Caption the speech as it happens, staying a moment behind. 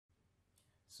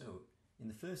So, in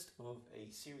the first of a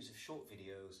series of short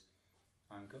videos,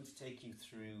 I'm going to take you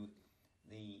through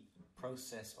the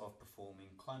process of performing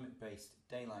climate-based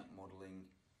daylight modelling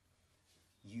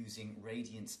using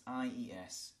Radiance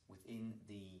IES within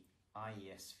the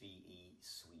IESVE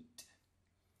suite.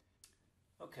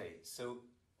 Okay, so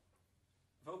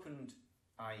I've opened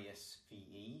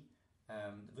IESVE.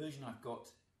 The version I've got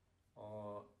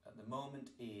at the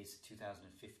moment is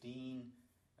 2015.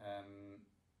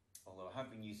 Although I have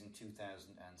been using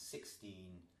 2016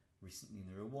 recently, and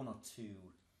there are one or two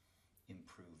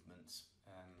improvements,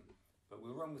 but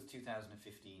we'll run with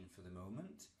 2015 for the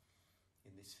moment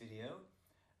in this video.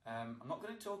 I'm not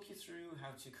going to talk you through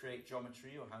how to create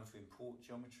geometry or how to import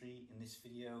geometry in this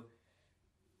video.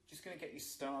 Just going to get you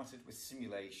started with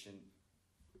simulation,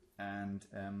 and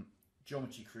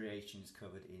geometry creation is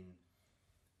covered in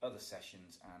other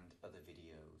sessions and other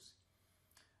videos.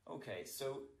 Okay,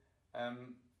 so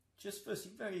just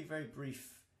firstly, very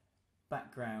brief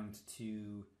background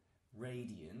to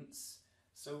Radiance.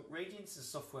 So Radiance is a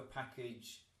software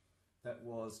package that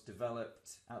was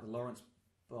developed at the Lawrence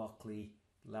Berkeley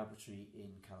Laboratory in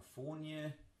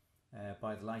California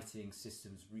by the Lighting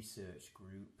Systems Research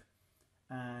Group,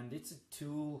 and it's a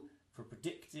tool for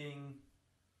predicting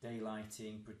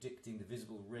daylighting, predicting the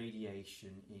visible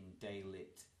radiation in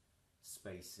daylit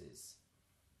spaces.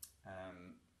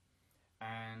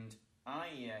 And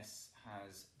IES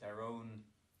has their own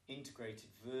integrated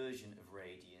version of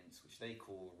Radiance, which they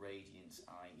call Radiance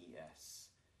IES.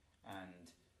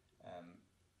 And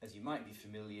as you might be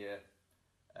familiar,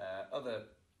 other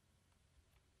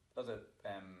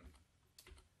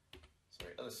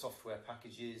software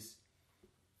packages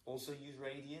also use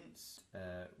Radiance.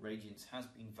 Radiance has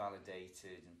been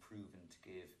validated and proven to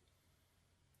give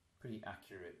pretty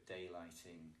accurate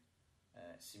daylighting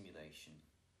simulation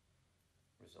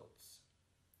results.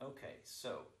 Okay,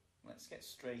 so let's get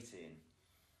straight in.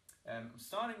 I'm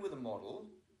starting with a model,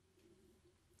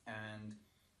 and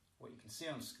what you can see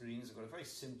on screen is I've got a very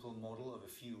simple model of a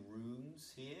few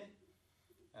rooms here,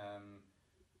 and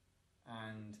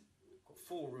I've got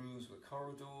 4 rooms with a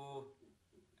corridor,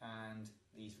 and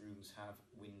these rooms have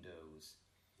windows.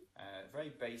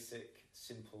 Very basic,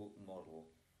 simple model,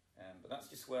 but that's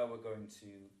just where we're going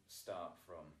to start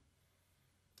from.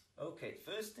 Okay,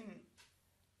 first thing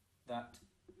that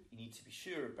you need to be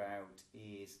sure about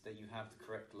is that you have the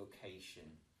correct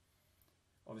location.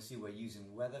 Obviously we're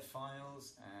using weather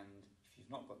files, and if you've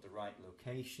not got the right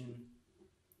location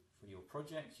for your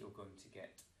project, you're going to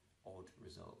get odd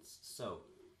results. So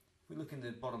if we look in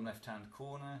the bottom right hand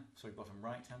corner,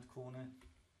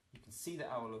 you can see that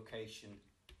our location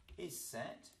is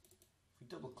set. If we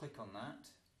double click on that,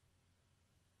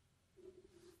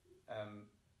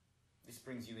 this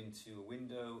brings you into a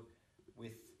window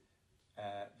with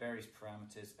various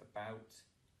parameters about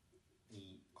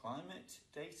the climate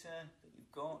data that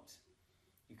you've got.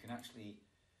 You can actually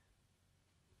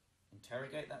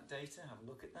interrogate that data, have a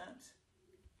look at that.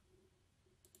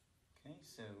 Okay,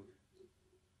 so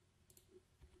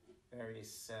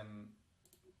various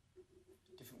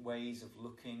different ways of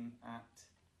looking at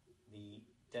the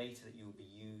data that you'll be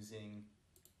using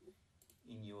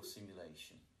in your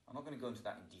simulation. I'm not going to go into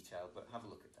that in detail, but have a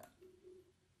look at that.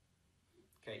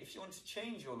 Okay, if you want to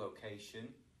change your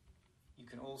location, you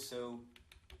can also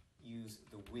use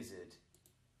the wizard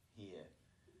here.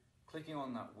 Clicking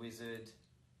on that wizard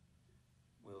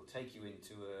will take you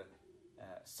into a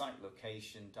site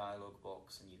location dialog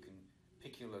box, and you can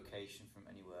pick your location from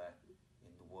anywhere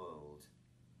in the world,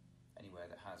 anywhere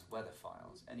that has weather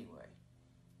files anyway.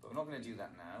 But we're not going to do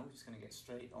that now, we're just going to get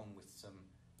straight on with some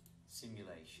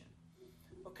simulation.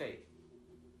 Okay,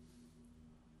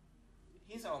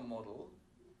 here's our model.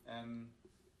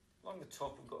 Along the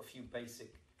top we've got a few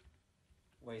basic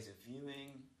ways of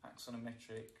viewing: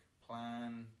 axonometric,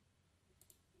 plan,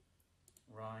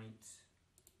 right,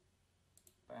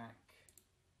 back.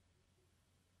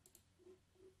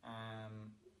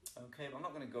 Okay, but I'm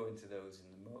not going to go into those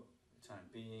in the time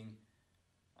being.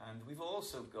 And we've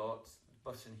also got the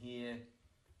button here,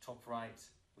 top right,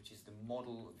 which is the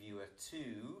model viewer 2.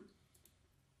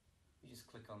 You just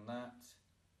click on that.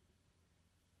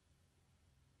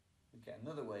 We get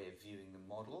another way of viewing the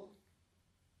model.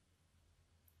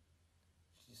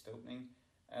 Just opening.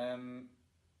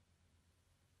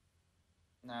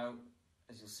 Now,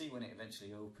 as you'll see when it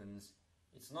eventually opens,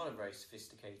 it's not a very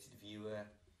sophisticated viewer,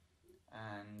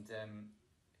 and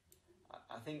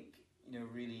I think, you know,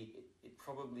 really it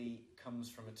probably comes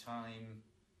from a time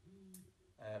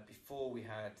before we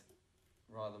had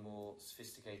rather more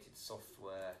sophisticated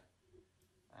software,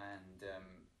 and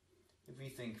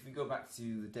if we go back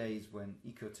to the days when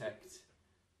Ecotect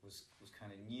was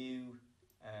kind of new.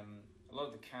 A lot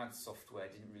of the CAD software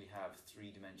didn't really have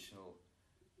three-dimensional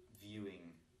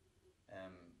viewing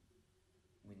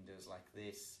windows like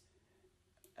this.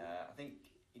 I think,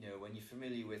 you know, when you're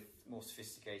familiar with more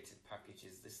sophisticated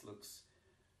packages, this looks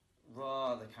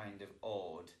rather kind of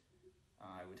odd.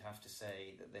 I would have to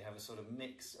say that they have a sort of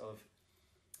mix of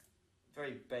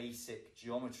very basic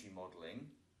geometry modelling,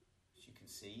 as you can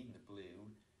see in the blue,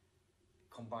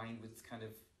 combined with kind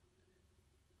of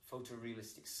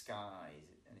photorealistic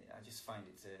skies, and I just find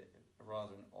it a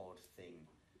rather an odd thing.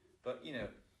 But, you know,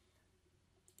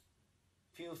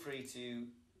 feel free to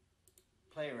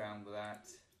play around with that.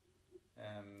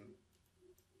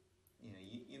 You know,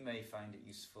 you may find it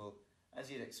useful.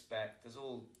 As you'd expect, there's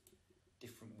all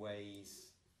different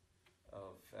ways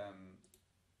of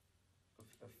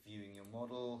viewing your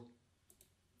model,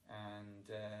 and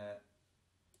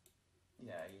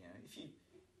yeah, you know,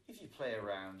 if you play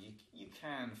around, you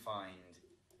can find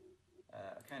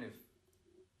a kind of,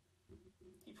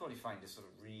 you probably find a sort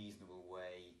of reasonable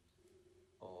way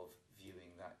of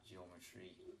viewing that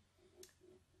geometry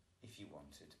if you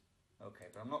wanted. Okay,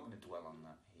 but I'm not going to dwell on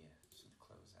that here, so I'll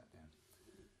close that down.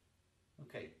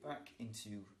 Okay, back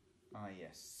into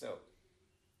IES. So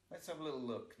let's have a little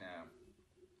look now.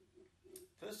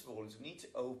 First of all, is we need to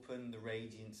open the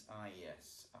Radiance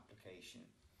IES application.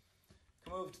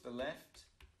 Come over to the left,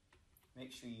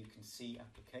 make sure you can see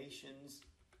applications,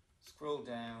 scroll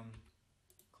down,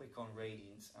 click on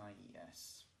Radiance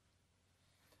IES.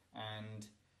 And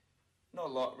not a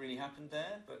lot really happened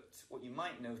there, but what you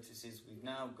might notice is we've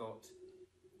now got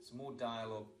some more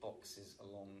dialog boxes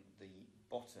along the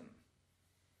bottom.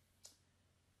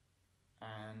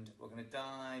 And we're going to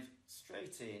dive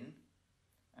straight in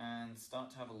and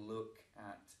start to have a look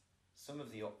at some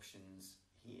of the options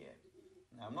here.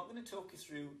 Now, I'm not going to talk you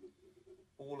through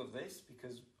all of this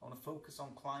because I want to focus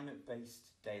on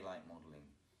climate-based daylight modelling.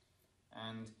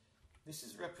 And this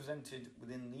is represented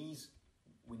within these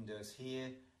windows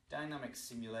here. Dynamic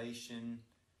simulation,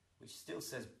 which still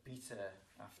says beta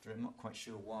after it, I'm not quite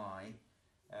sure why.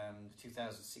 The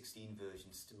 2016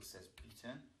 version still says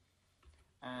beta.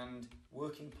 And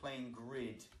working plane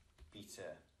grid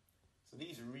beta. So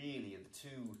these really are the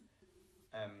two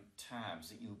tabs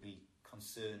that you'll be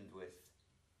concerned with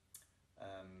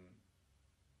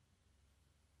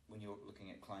when you're looking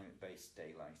at climate-based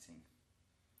daylighting.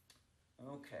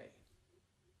 Okay.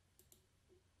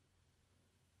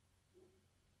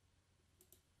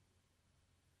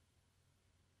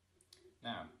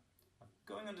 Now, I'm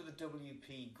going under the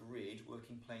WP grid,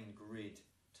 working plane grid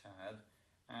tab,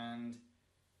 and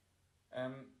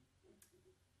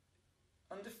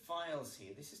under files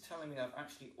here, this is telling me I've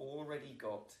actually already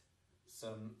got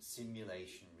some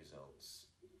simulation results.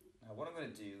 Now what I'm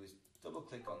going to do is double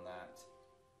click on that,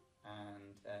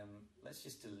 and let's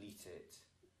just delete it.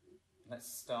 Let's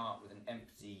start with an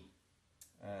empty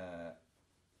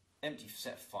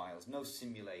set of files, no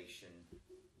simulation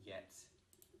yet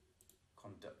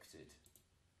conducted.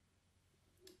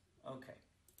 Okay,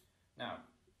 now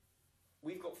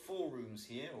we've got 4 rooms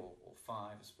here, or 5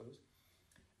 I suppose.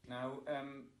 Now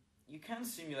you can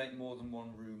simulate more than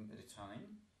one room at a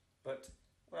time, but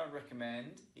what I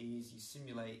recommend is you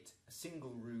simulate a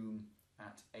single room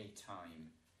at a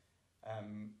time.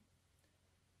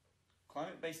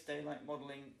 Climate-based daylight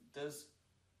modelling does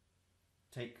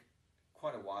take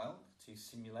quite a while to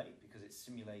simulate because it's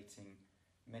simulating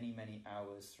many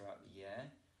hours throughout the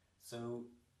year. So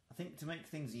I think to make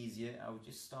things easier, I would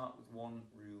just start with one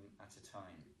room at a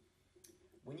time.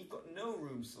 When you've got no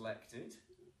room selected,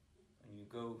 and you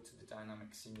go to the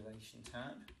Dynamic Simulation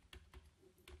tab,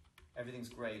 everything's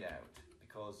greyed out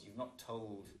because you've not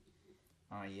told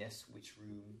IES which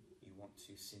room you want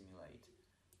to simulate.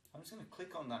 I'm just going to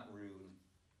click on that room,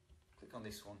 click on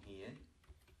this one here,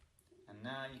 and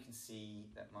now you can see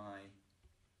that my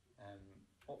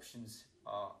options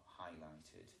are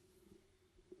highlighted.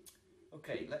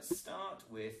 Okay, let's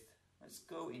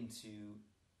go into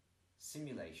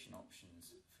simulation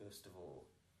options first of all.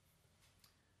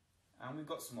 And we've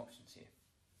got some options here.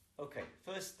 Okay,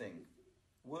 first thing,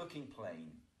 working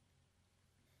plane.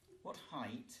 What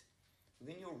height,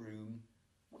 within your room,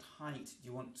 what height do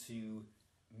you want to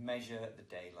measure the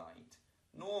daylight?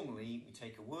 Normally, we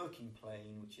take a working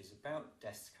plane, which is about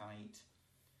desk height,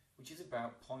 which is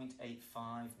about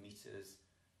 0.85 meters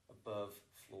above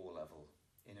floor level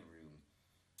in a room.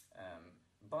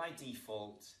 By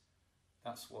default,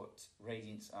 that's what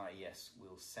Radiance IES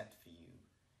will set for you.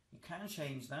 You can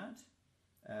change that.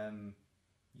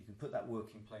 You can put that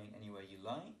working plane anywhere you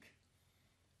like.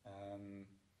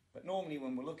 But normally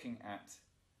when we're looking at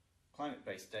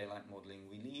climate-based daylight modelling,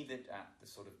 we leave it at the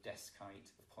sort of desk height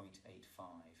of 0.85.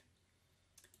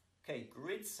 Okay,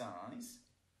 grid size.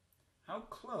 How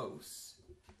close,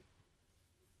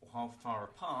 or how far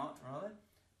apart rather,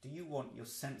 do you want your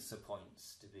sensor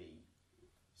points to be?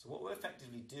 So what we're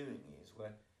effectively doing is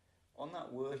we're on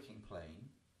that working plane,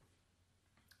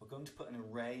 we're going to put an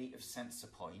array of sensor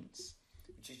points,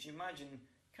 which, as you imagine,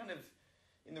 kind of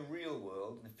in the real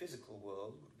world, in the physical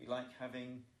world, would be like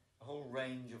having a whole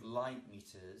range of light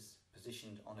meters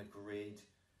positioned on a grid,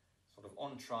 sort of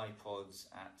on tripods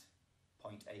at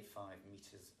 0.85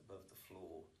 meters above the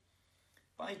floor.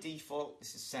 By default,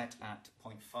 this is set at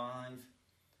 0.5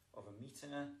 of a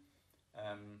meter,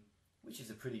 which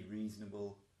is a pretty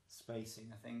reasonable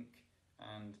spacing, I think,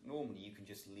 and normally you can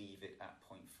just leave it at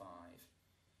 0.5.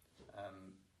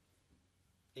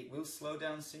 It will slow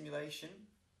down simulation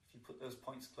if you put those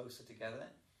points closer together,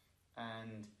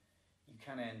 and you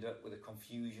can end up with a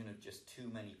confusion of just too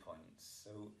many points.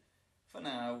 So for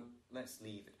now, let's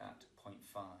leave it at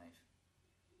 0.5.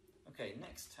 Okay,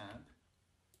 next tab,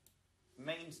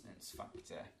 maintenance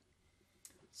factor.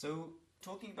 So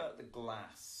talking about the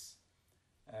glass,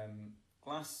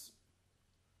 glass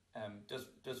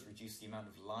does reduce the amount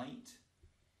of light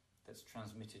that's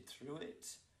transmitted through it.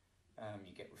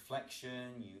 You get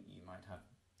reflection, you might have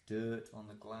dirt on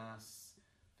the glass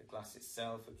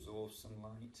itself absorbs some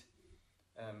light.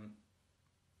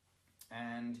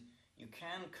 And you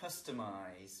can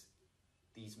customize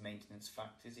these maintenance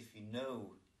factors if you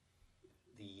know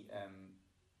the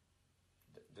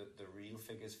real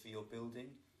figures for your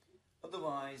building.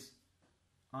 Otherwise,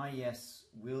 IES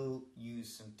will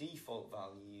use some default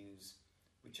values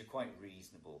which are quite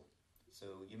reasonable.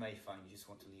 So you may find you just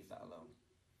want to leave that alone.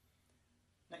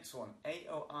 Next one,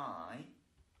 AOI,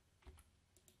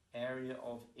 area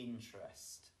of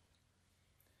interest.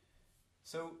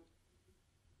 So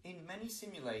in many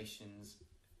simulations,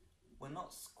 we're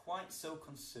not quite so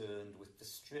concerned with the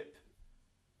strip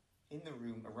in the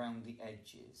room around the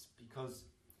edges, because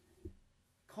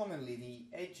commonly the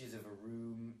edges of a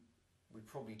room, we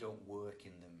probably don't work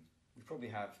in them. We probably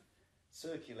have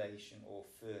circulation or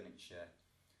furniture.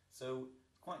 So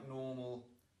it's quite normal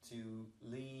to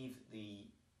leave the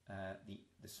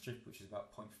strip, which is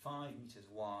about 0.5 meters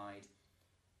wide,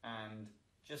 and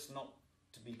just not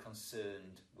to be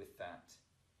concerned with that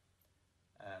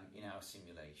in our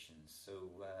simulations. So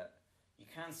you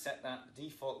can set that. The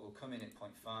default will come in at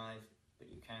 0.5, but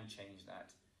you can change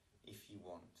that if you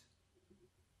want.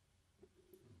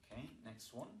 Okay,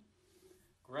 next one.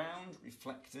 Ground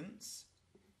reflectance.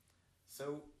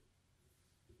 So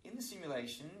in the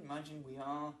simulation, imagine we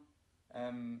are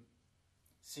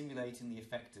simulating the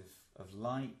effect of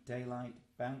light, daylight,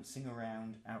 bouncing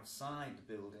around outside the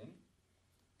building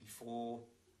before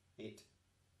it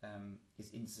is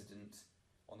incident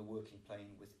on the working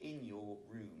plane within your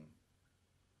room.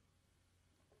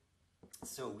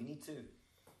 So we need to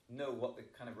know what the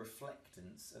kind of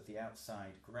reflectance of the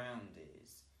outside ground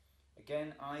is.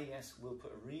 Again, IES will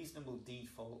put a reasonable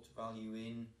default value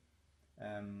in,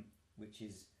 which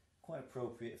is quite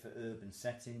appropriate for urban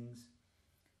settings,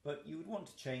 but you would want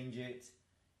to change it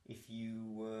if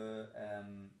you were,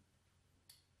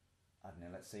 I don't know,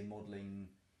 let's say modelling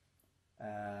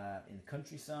in the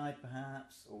countryside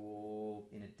perhaps, or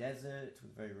in a desert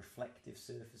with very reflective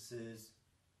surfaces.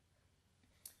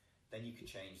 Then you could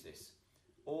change this.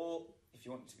 Or if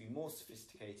you want it to be more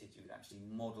sophisticated, you would actually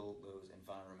model those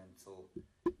environmental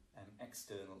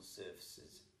external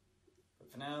surfaces.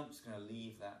 But for now, I'm just going to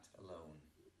leave that alone.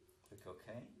 Click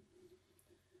OK.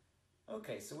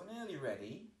 Okay, so we're nearly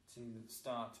ready to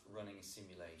start running a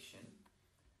simulation.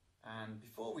 And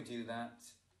before we do that,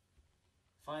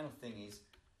 final thing is,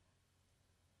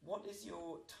 what is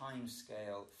your time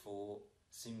scale for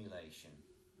simulation?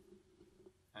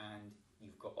 And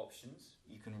you've got options.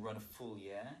 You can run a full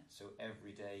year, so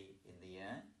every day in the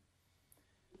year.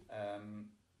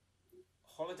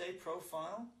 Holiday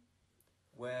profile,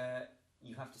 where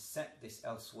you have to set this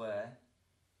elsewhere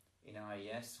in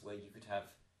IES, where you could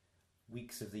have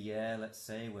weeks of the year, let's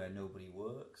say, where nobody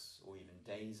works, or even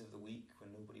days of the week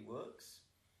when nobody works.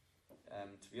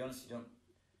 To be honest,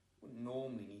 wouldn't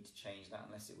normally need to change that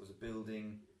unless it was a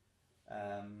building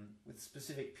with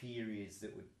specific periods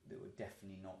that were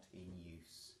definitely not in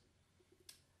use.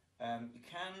 You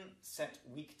can set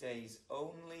weekdays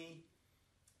only,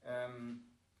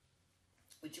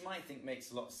 which you might think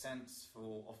makes a lot of sense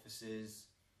for offices,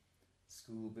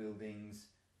 school buildings.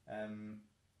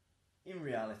 In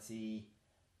reality,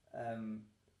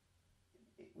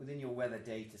 within your weather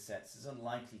data sets, there's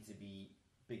unlikely to be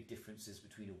big differences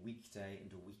between a weekday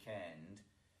and a weekend,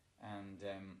 and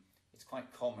it's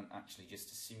quite common actually just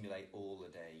to simulate all the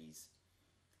days.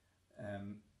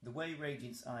 The way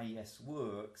Radiance IES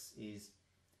works is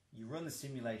you run the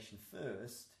simulation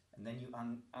first and then you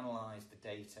analyse the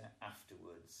data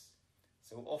afterwards.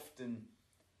 So often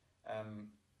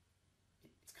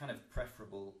it's kind of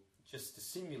preferable just to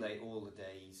simulate all the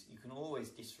days. You can always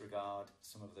disregard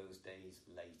some of those days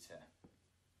later.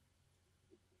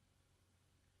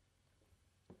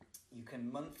 You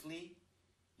can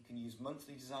use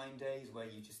monthly design days where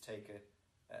you just take a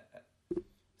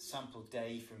sample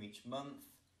day from each month.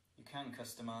 You can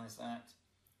customize that,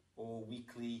 or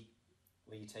weekly,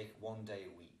 where you take 1 day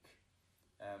a week.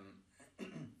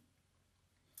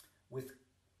 With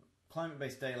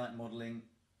climate-based daylight modelling,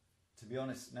 to be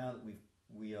honest, now that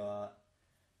we are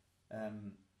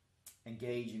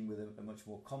engaging with a much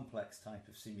more complex type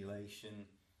of simulation,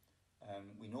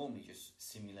 we normally just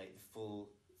simulate the full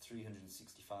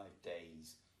 365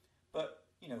 days. But,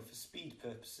 you know, for speed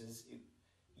purposes,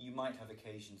 you might have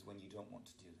occasions when you don't want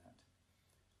to do that.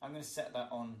 I'm going to set that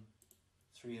on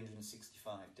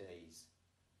 365 days.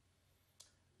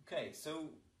 Okay, so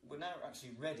we're now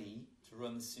actually ready to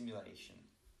run the simulation.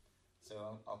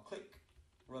 So I'll click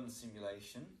Run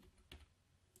Simulation.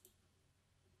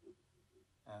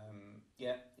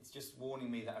 Yeah, it's just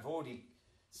warning me that I've already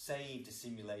saved a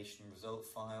simulation result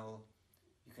file.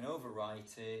 You can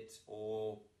overwrite it,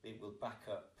 or it will back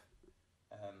up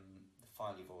the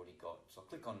file you've already got. So I'll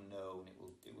click on No, and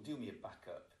it will do me a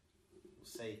backup. It will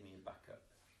save me a backup.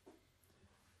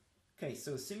 Okay,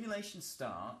 so simulation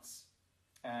starts,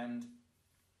 and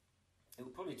it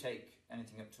will probably take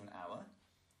anything up to an hour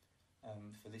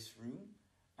for this room.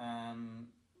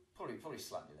 Probably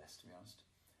slightly less, to be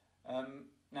honest.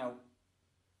 Now,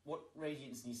 what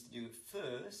Radiance needs to do at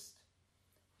first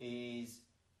is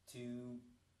to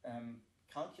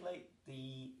calculate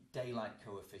the daylight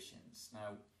coefficients.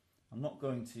 Now, I'm not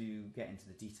going to get into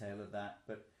the detail of that,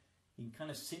 but in kind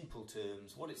of simple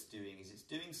terms, what it's doing is it's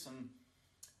doing some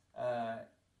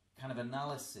kind of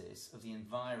analysis of the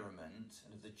environment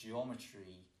and of the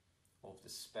geometry of the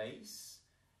space,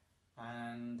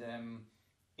 and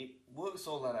it works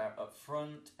all that out up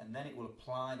front, and then it will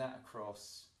apply that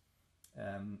across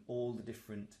all the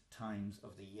different times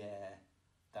of the year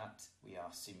that we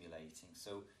are simulating.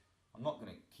 So I'm not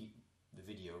going to keep the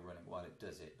video running while it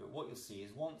does it, but what you'll see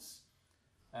is once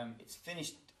it's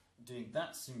finished doing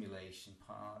that simulation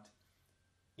part,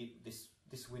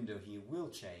 this window here will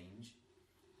change,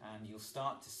 and you'll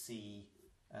start to see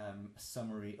a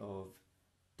summary of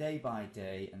day by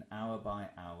day and hour by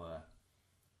hour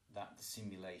that the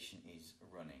simulation is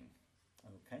running.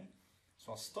 Okay,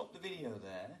 so I'll stop the video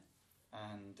there,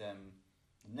 and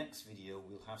the next video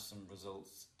we'll have some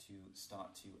results to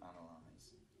start to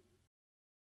analyse.